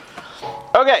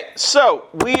Okay, so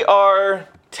we are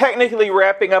technically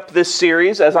wrapping up this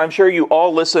series, as I'm sure you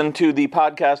all listened to the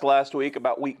podcast last week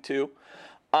about week 2.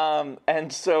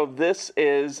 And so this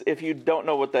is, if you don't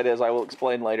know what that is, I will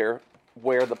explain later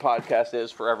where the podcast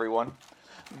is for everyone.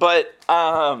 But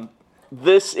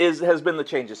this has been the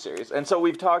Changes series. And so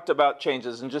we've talked about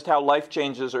changes and just how life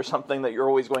changes are something that you're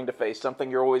always going to face, something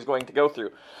you're always going to go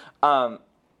through.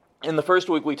 In the first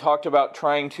week, we talked about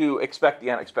trying to expect the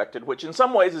unexpected, which in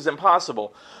some ways is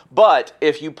impossible. But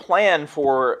if you plan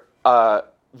for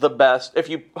the best, if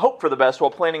you hope for the best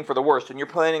while planning for the worst, and you're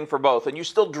planning for both, and you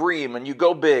still dream, and you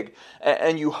go big,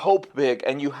 and you hope big,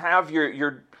 and you have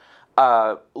your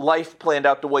life planned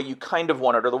out the way you kind of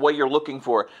want it, or the way you're looking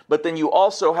for, but then you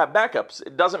also have backups.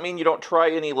 It doesn't mean you don't try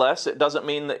any less. It doesn't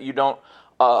mean that you don't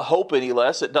hope any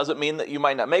less. It doesn't mean that you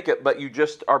might not make it, but you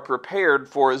just are prepared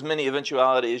for as many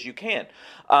eventualities as you can.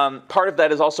 Part of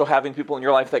that is also having people in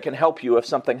your life that can help you if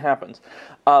something happens.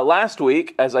 Last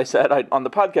week, as I said on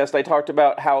the podcast, I talked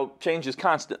about how change is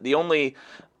constant. The only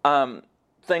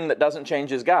thing that doesn't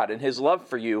change is God and His love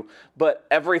for you, but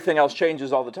everything else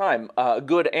changes all the time,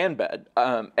 good and bad.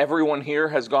 Everyone here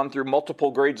has gone through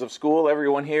multiple grades of school.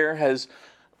 Everyone here has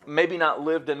maybe not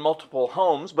lived in multiple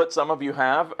homes, but some of you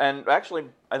have, and actually,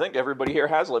 I think everybody here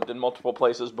has lived in multiple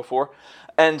places before,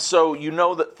 and so you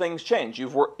know that things change.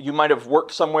 You might have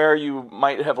worked somewhere, you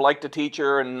might have liked a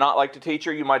teacher and not liked a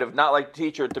teacher, you might have not liked a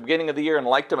teacher at the beginning of the year and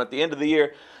liked them at the end of the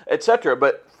year, etc.,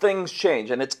 but things change,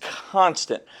 and it's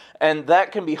constant, and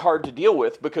that can be hard to deal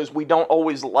with because we don't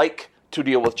always like to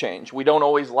deal with change. We don't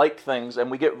always like things,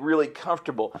 and we get really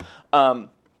comfortable.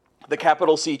 The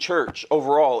capital C church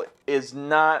overall is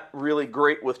not really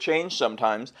great with change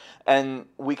sometimes, and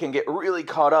we can get really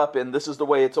caught up in this is the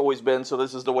way it's always been, so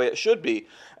this is the way it should be,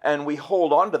 and we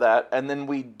hold on to that, and then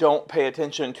we don't pay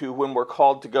attention to when we're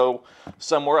called to go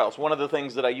somewhere else. One of the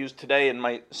things that I used today in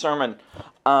my sermon,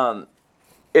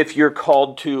 if you're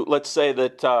called to, let's say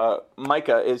that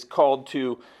Micah is called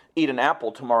to eat an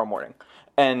apple tomorrow morning.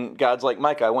 And God's like,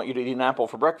 Micah, I want you to eat an apple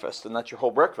for breakfast. And that's your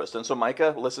whole breakfast. And so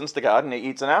Micah listens to God and he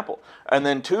eats an apple. And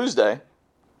then Tuesday,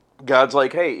 God's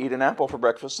like, hey, eat an apple for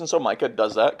breakfast. And so Micah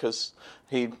does that because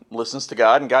he listens to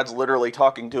God and God's literally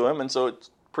talking to him. And so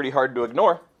it's pretty hard to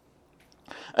ignore.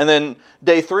 And then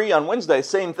day 3 on Wednesday,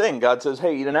 same thing. God says,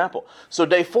 hey, eat an apple. So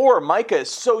day 4, Micah is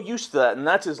so used to that, and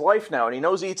that's his life now. And he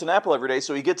knows he eats an apple every day,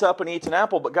 so he gets up and eats an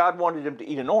apple, but God wanted him to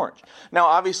eat an orange. Now,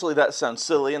 obviously, that sounds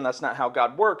silly, and that's not how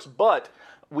God works, but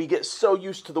we get so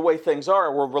used to the way things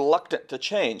are, we're reluctant to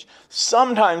change.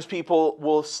 Sometimes people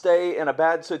will stay in a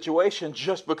bad situation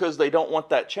just because they don't want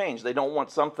that change. They don't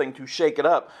want something to shake it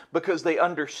up because they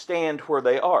understand where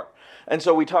they are. And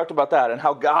so we talked about that and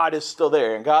how God is still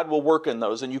there and God will work in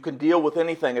those and you can deal with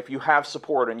anything if you have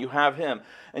support and you have Him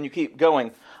and you keep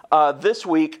going. This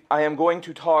week I am going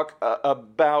to talk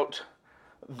about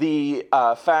the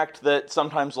fact that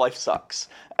sometimes life sucks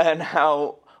and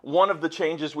how one of the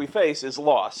changes we face is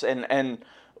loss, and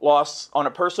loss on a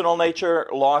personal nature,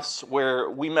 loss where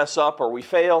we mess up or we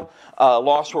fail,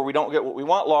 loss where we don't get what we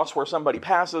want, loss where somebody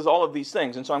passes, all of these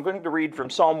things. And so I'm going to read from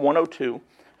Psalm 102.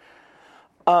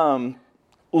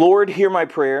 Lord, hear my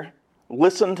prayer,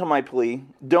 listen to my plea,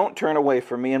 don't turn away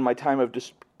from me in my time of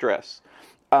distress.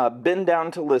 Bend down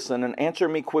to listen and answer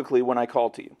me quickly when I call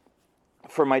to you.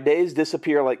 For my days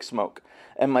disappear like smoke,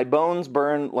 and my bones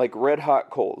burn like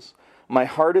red-hot coals. My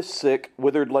heart is sick,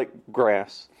 withered like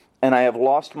grass, and I have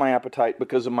lost my appetite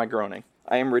because of my groaning.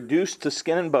 I am reduced to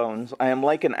skin and bones. I am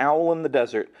like an owl in the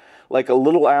desert, like a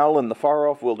little owl in the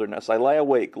far-off wilderness. I lie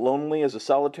awake, lonely as a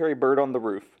solitary bird on the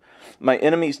roof. My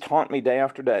enemies taunt me day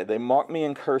after day. They mock me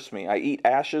and curse me. I eat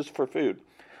ashes for food.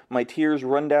 My tears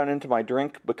run down into my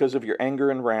drink because of your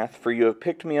anger and wrath, for you have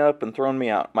picked me up and thrown me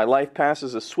out. My life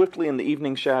passes as swiftly in the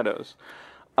evening shadows.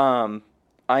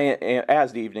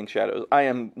 As the evening shadows, I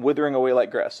am withering away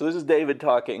like grass. So this is David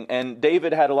talking, and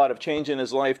David had a lot of change in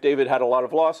his life. David had a lot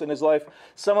of loss in his life.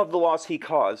 Some of the loss he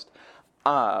caused,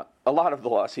 a lot of the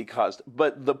loss he caused.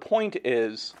 But the point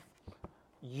is,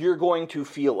 you're going to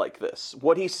feel like this.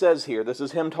 What he says here, this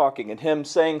is him talking and him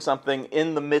saying something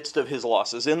in the midst of his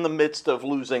losses, in the midst of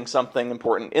losing something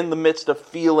important, in the midst of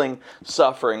feeling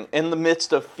suffering, in the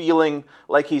midst of feeling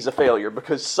like he's a failure,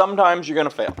 because sometimes you're going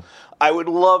to fail. I would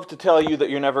love to tell you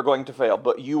that you're never going to fail,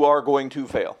 but you are going to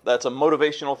fail. That's a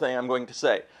motivational thing I'm going to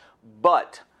say.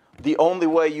 But the only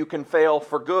way you can fail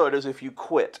for good is if you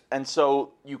quit. And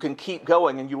so you can keep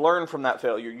going and you learn from that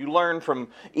failure. You learn from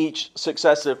each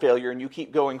successive failure and you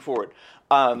keep going forward.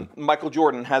 Michael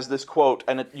Jordan has this quote,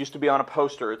 and it used to be on a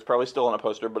poster. It's probably still on a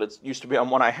poster, but it used to be on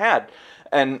one I had.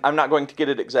 And I'm not going to get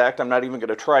it exact. I'm not even going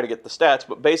to try to get the stats.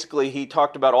 But basically, he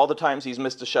talked about all the times he's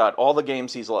missed a shot, all the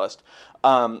games he's lost.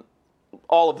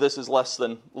 All of this is less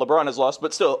than LeBron has lost,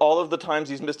 but still, all of the times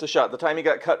he's missed a shot, the time he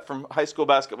got cut from high school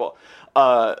basketball,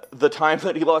 the time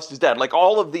that he lost his dad, like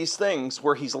all of these things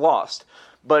where he's lost.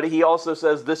 But he also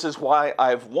says, this is why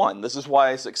I've won. This is why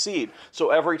I succeed.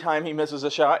 So every time he misses a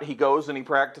shot, he goes and he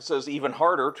practices even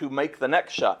harder to make the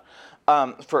next shot.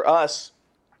 For us,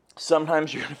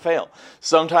 sometimes you're going to fail.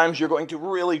 Sometimes you're going to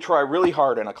really try really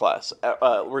hard in a class.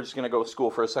 We're just going to go to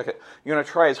school for a second. You're going to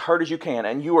try as hard as you can,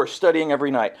 and you are studying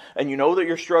every night. And you know that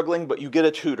you're struggling, but you get a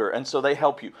tutor, and so they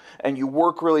help you. And you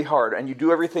work really hard, and you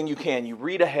do everything you can. You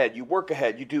read ahead, you work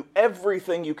ahead, you do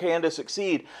everything you can to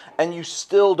succeed, and you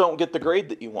still don't get the grade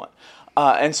that you want.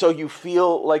 And so you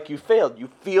feel like you failed. You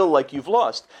feel like you've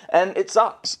lost. And it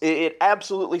sucks. It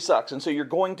absolutely sucks. And so you're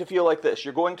going to feel like this.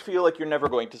 You're going to feel like you're never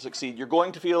going to succeed. You're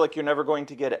going to feel like you're never going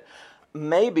to get it.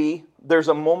 Maybe there's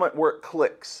a moment where it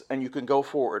clicks and you can go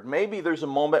forward. Maybe there's a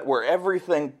moment where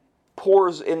everything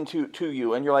pours into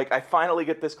you and you're like, I finally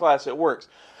get this class. It works.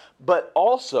 But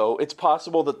also, it's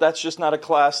possible that that's just not a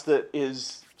class that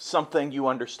is something you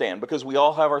understand, because we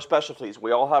all have our specialties.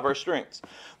 We all have our strengths.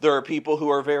 There are people who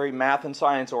are very math and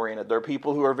science oriented. There are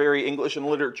people who are very English and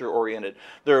literature oriented.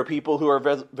 There are people who are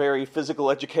very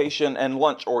physical education and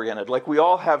lunch oriented. Like, we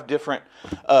all have different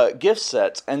gift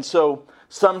sets. And so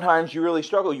sometimes you really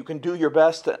struggle. You can do your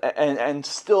best and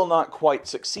still not quite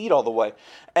succeed all the way.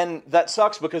 And that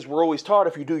sucks, because we're always taught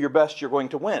if you do your best, you're going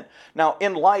to win. Now,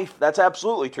 in life, that's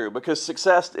absolutely true, because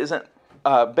success isn't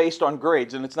based on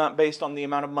grades, and it's not based on the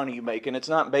amount of money you make, and it's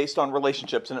not based on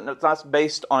relationships, and it's not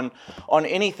based on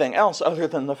anything else other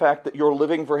than the fact that you're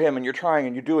living for Him and you're trying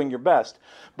and you're doing your best.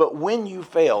 But when you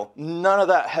fail, none of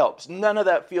that helps. None of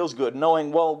that feels good,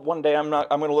 knowing, well, one day I'm going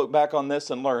to look back on this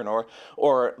and learn,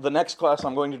 or the next class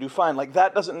I'm going to do fine. Like,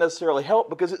 that doesn't necessarily help,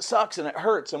 because it sucks and it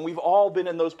hurts, and we've all been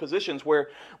in those positions where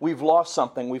we've lost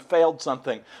something, we've failed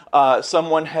something,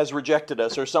 someone has rejected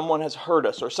us, or someone has hurt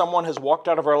us, or someone has walked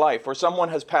out of our life, or someone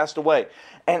has passed away.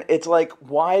 And it's like,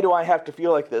 why do I have to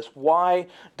feel like this? Why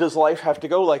does life have to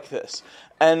go like this?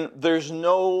 And there's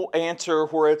no answer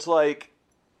where it's like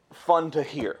fun to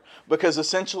hear, because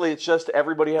essentially it's just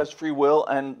everybody has free will,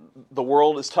 and the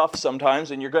world is tough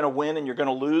sometimes, and you're going to win and you're going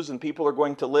to lose, and people are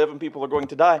going to live and people are going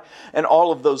to die, and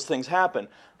all of those things happen.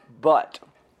 But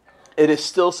it is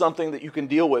still something that you can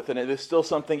deal with, and it is still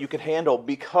something you can handle,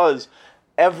 because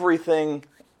everything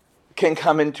can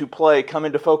come into play, come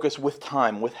into focus with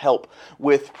time, with help,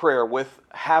 with prayer, with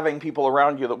having people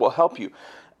around you that will help you.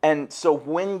 And so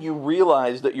when you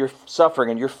realize that you're suffering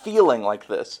and you're feeling like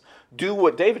this, do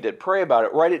what David did. Pray about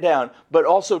it, write it down, but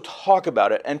also talk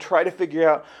about it and try to figure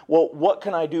out, well, what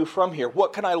can I do from here?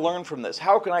 What can I learn from this?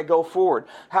 How can I go forward?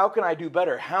 How can I do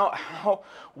better?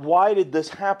 Why did this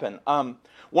happen?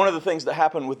 One of the things that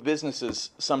happen with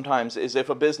businesses sometimes is if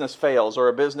a business fails, or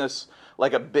a business,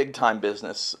 like a big-time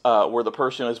business, where the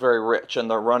person is very rich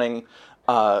and they're running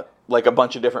like a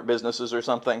bunch of different businesses or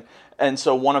something, and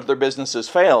so one of their businesses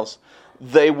fails,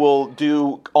 they will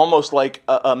do almost like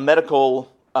a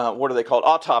medical, what are they called,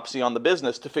 autopsy on the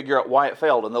business to figure out why it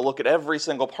failed, and they'll look at every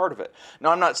single part of it.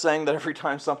 Now, I'm not saying that every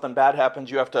time something bad happens,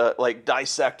 you have to like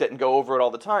dissect it and go over it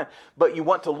all the time, but you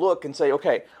want to look and say,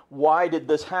 okay, why did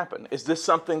this happen? Is this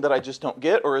something that I just don't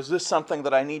get, or is this something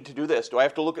that I need to do this? Do I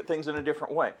have to look at things in a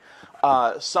different way?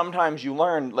 Sometimes you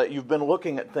learn that you've been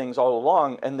looking at things all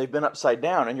along, and they've been upside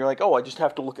down, and you're like, oh, I just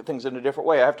have to look at things in a different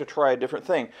way. I have to try a different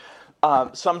thing.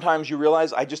 Sometimes you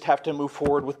realize I just have to move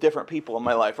forward with different people in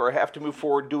my life, or I have to move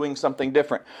forward doing something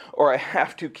different, or I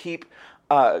have to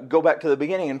go back to the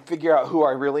beginning and figure out who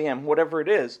I really am, whatever it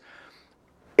is.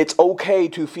 It's okay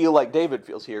to feel like David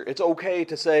feels here. It's okay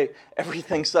to say,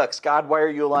 everything sucks. God, why are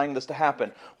you allowing this to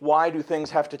happen? Why do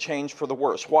things have to change for the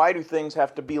worse? Why do things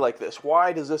have to be like this?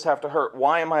 Why does this have to hurt?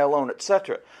 Why am I alone,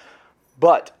 etc.?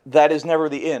 But that is never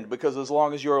the end, because as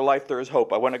long as you're alive, there is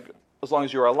hope. As long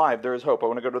as you're alive, there is hope. I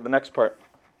want to go to the next part.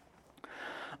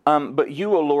 But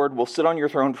you, O Lord, will sit on your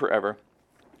throne forever.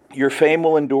 Your fame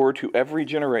will endure to every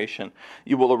generation.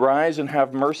 You will arise and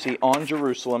have mercy on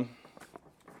Jerusalem.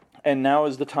 And now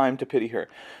is the time to pity her.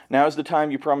 Now is the time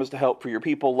you promised to help, for your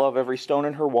people love every stone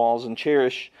in her walls and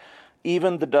cherish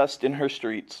even the dust in her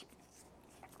streets.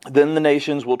 Then the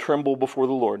nations will tremble before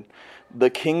the Lord. The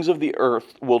kings of the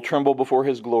earth will tremble before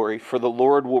his glory, for the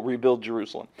Lord will rebuild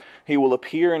Jerusalem. He will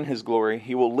appear in his glory.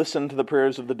 He will listen to the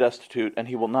prayers of the destitute, and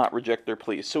he will not reject their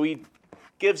pleas. So he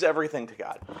gives everything to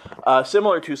God.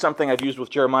 Similar to something I've used with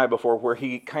Jeremiah before, where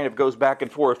he kind of goes back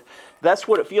and forth. That's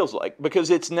what it feels like, because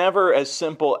it's never as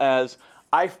simple as,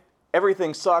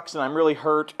 everything sucks, and I'm really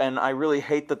hurt, and I really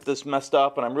hate that this messed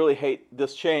up, and I really hate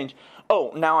this change.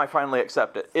 Oh, now I finally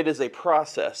accept it. It is a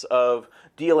process of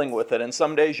dealing with it, and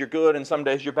some days you're good, and some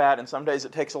days you're bad, and some days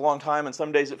it takes a long time, and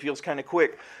some days it feels kind of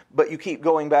quick, but you keep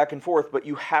going back and forth, but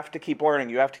you have to keep learning,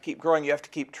 you have to keep growing, you have to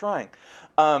keep trying.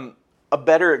 A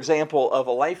better example of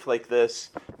a life like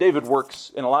this, David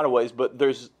works in a lot of ways, but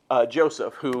there's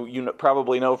Joseph, who you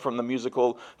probably know from the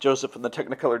musical Joseph and the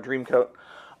Technicolor Dreamcoat.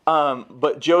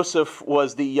 But Joseph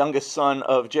was the youngest son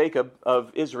of Jacob,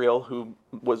 of Israel, who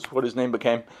was what his name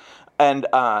became. And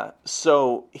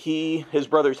so his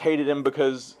brothers hated him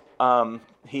because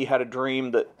he had a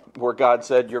dream where God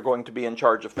said, you're going to be in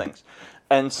charge of things.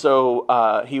 And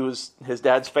so he was his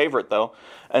dad's favorite, though.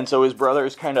 And so his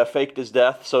brothers kind of faked his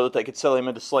death so that they could sell him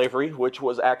into slavery, which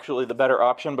was actually the better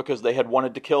option because they had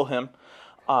wanted to kill him.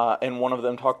 And one of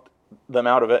them talked them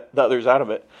out of it, the others out of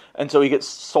it. And so he gets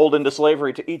sold into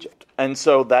slavery to Egypt. And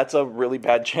so that's a really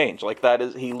bad change. Like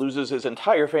he loses his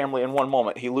entire family in one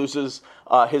moment. He loses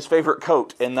his favorite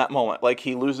coat in that moment. Like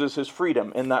he loses his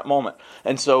freedom in that moment.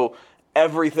 And so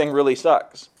everything really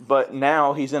sucks. But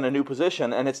now he's in a new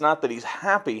position, and it's not that he's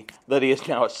happy that he is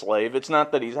now a slave. It's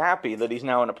not that he's happy that he's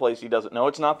now in a place he doesn't know.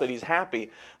 It's not that he's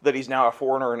happy that he's now a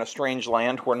foreigner in a strange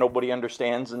land where nobody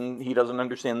understands and he doesn't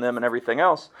understand them and everything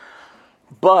else.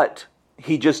 But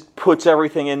he just puts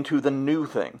everything into the new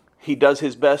thing. He does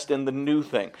his best in the new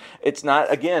thing. It's not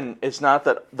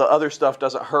that the other stuff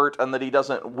doesn't hurt and that he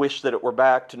doesn't wish that it were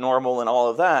back to normal and all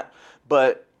of that,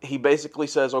 but he basically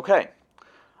says, okay,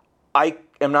 I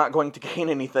am not going to gain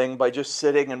anything by just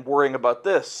sitting and worrying about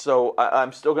this, so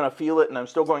I'm still going to feel it and I'm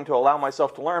still going to allow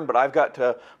myself to learn, but I've got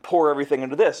to pour everything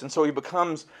into this. And so he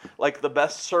becomes like the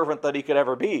best servant that he could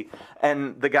ever be.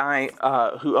 And the guy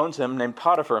who owns him, named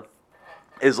Potiphar,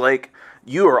 is like,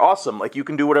 you are awesome, like you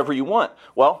can do whatever you want.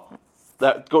 Well,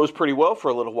 that goes pretty well for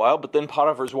a little while, but then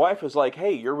Potiphar's wife is like,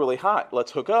 hey, you're really hot,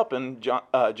 let's hook up. And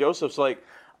Joseph's like,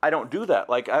 I don't do that.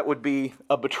 Like, that would be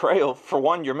a betrayal. For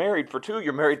one, you're married. For two,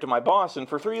 you're married to my boss. And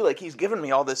for three, like, he's given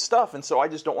me all this stuff, and so I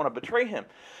just don't want to betray him.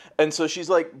 And so she's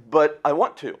like, but I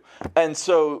want to. And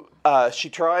so she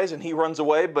tries, and he runs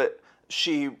away, but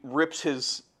she rips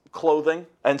his clothing,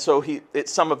 and so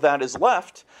some of that is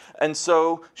left. And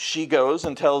so she goes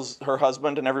and tells her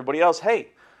husband and everybody else, hey,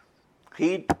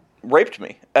 he raped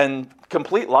me. And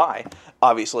complete lie,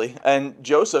 obviously. And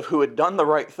Joseph, who had done the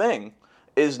right thing,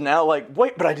 is now like,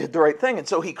 wait, but I did the right thing. And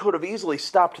so he could have easily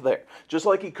stopped there. Just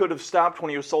like he could have stopped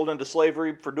when he was sold into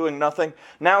slavery for doing nothing.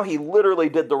 Now he literally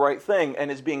did the right thing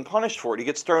and is being punished for it. He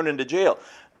gets thrown into jail.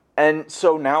 And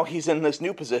so now he's in this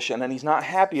new position, and he's not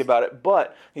happy about it,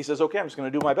 but he says, okay, I'm just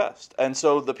going to do my best. And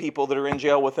so the people that are in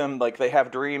jail with him, like, they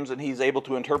have dreams, and he's able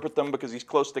to interpret them because he's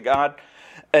close to God.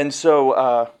 And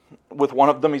so with one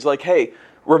of them, he's like, hey,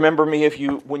 remember me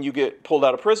when you get pulled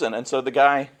out of prison. And so the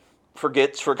guy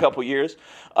forgets for a couple years,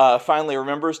 finally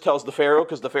remembers, tells the Pharaoh,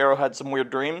 because the Pharaoh had some weird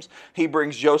dreams. He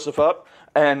brings Joseph up,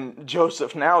 and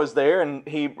Joseph now is there, and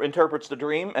he interprets the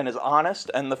dream and is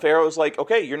honest, and the Pharaoh's like,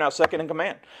 okay, you're now second in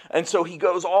command. And so he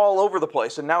goes all over the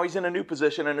place, and now he's in a new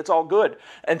position, and it's all good.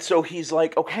 And so he's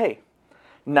like, okay,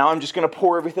 now I'm just going to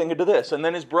pour everything into this. And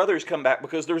then his brothers come back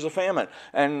because there's a famine.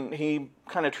 And he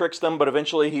kind of tricks them, but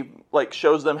eventually he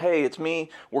shows them, hey, it's me,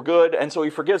 we're good. And so he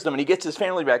forgives them, and he gets his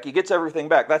family back. He gets everything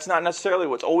back. That's not necessarily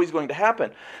what's always going to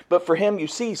happen. But for him, you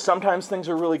see, sometimes things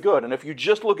are really good. And if you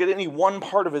just look at any one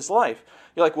part of his life,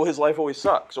 you're like, well, his life always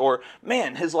sucks. Or,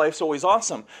 man, his life's always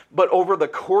awesome. But over the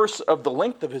course of the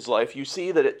length of his life, you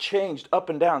see that it changed up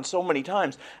and down so many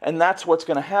times. And that's what's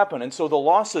going to happen. And so the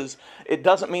losses, it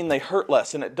doesn't mean they hurt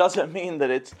less. And it doesn't mean that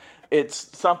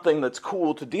it's something that's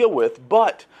cool to deal with.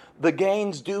 But the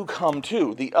gains do come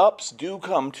too. The ups do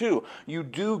come too. You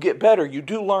do get better. You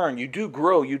do learn. You do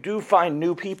grow. You do find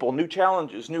new people, new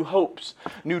challenges, new hopes,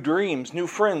 new dreams, new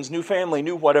friends, new family,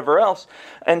 new whatever else.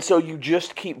 And so you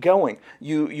just keep going.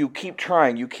 You keep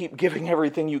trying. You keep giving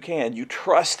everything you can. You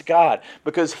trust God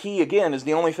because He, again, is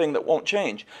the only thing that won't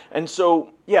change. And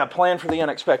so, yeah, plan for the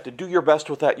unexpected. Do your best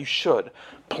with that. You should.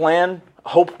 Plan,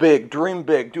 hope big, dream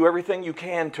big, do everything you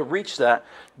can to reach that,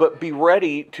 but be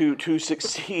ready to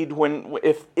succeed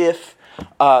if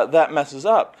that messes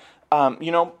up.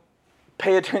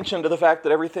 Pay attention to the fact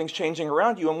that everything's changing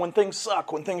around you, and when things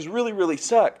suck, when things really, really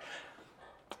suck,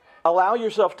 allow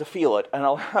yourself to feel it and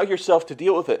allow yourself to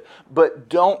deal with it, but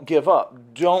don't give up.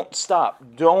 Don't stop.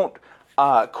 Don't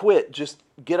quit. Just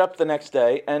get up the next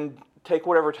day and take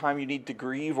whatever time you need to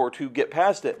grieve or to get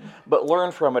past it, but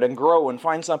learn from it and grow and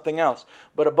find something else.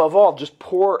 But above all, just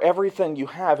pour everything you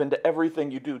have into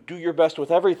everything you do. Do your best with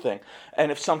everything.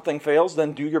 And if something fails,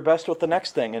 then do your best with the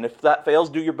next thing. And if that fails,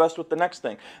 do your best with the next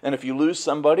thing. And if you lose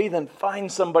somebody, then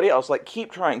find somebody else. Like,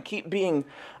 keep trying, keep being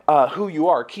who you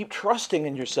are. Keep trusting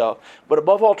in yourself, but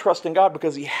above all, trust in God,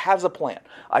 because He has a plan.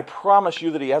 I promise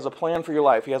you that He has a plan for your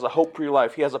life. He has a hope for your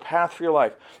life. He has a path for your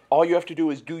life. All you have to do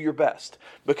is do your best,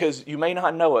 because you may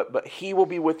not know it, but He will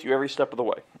be with you every step of the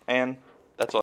way. And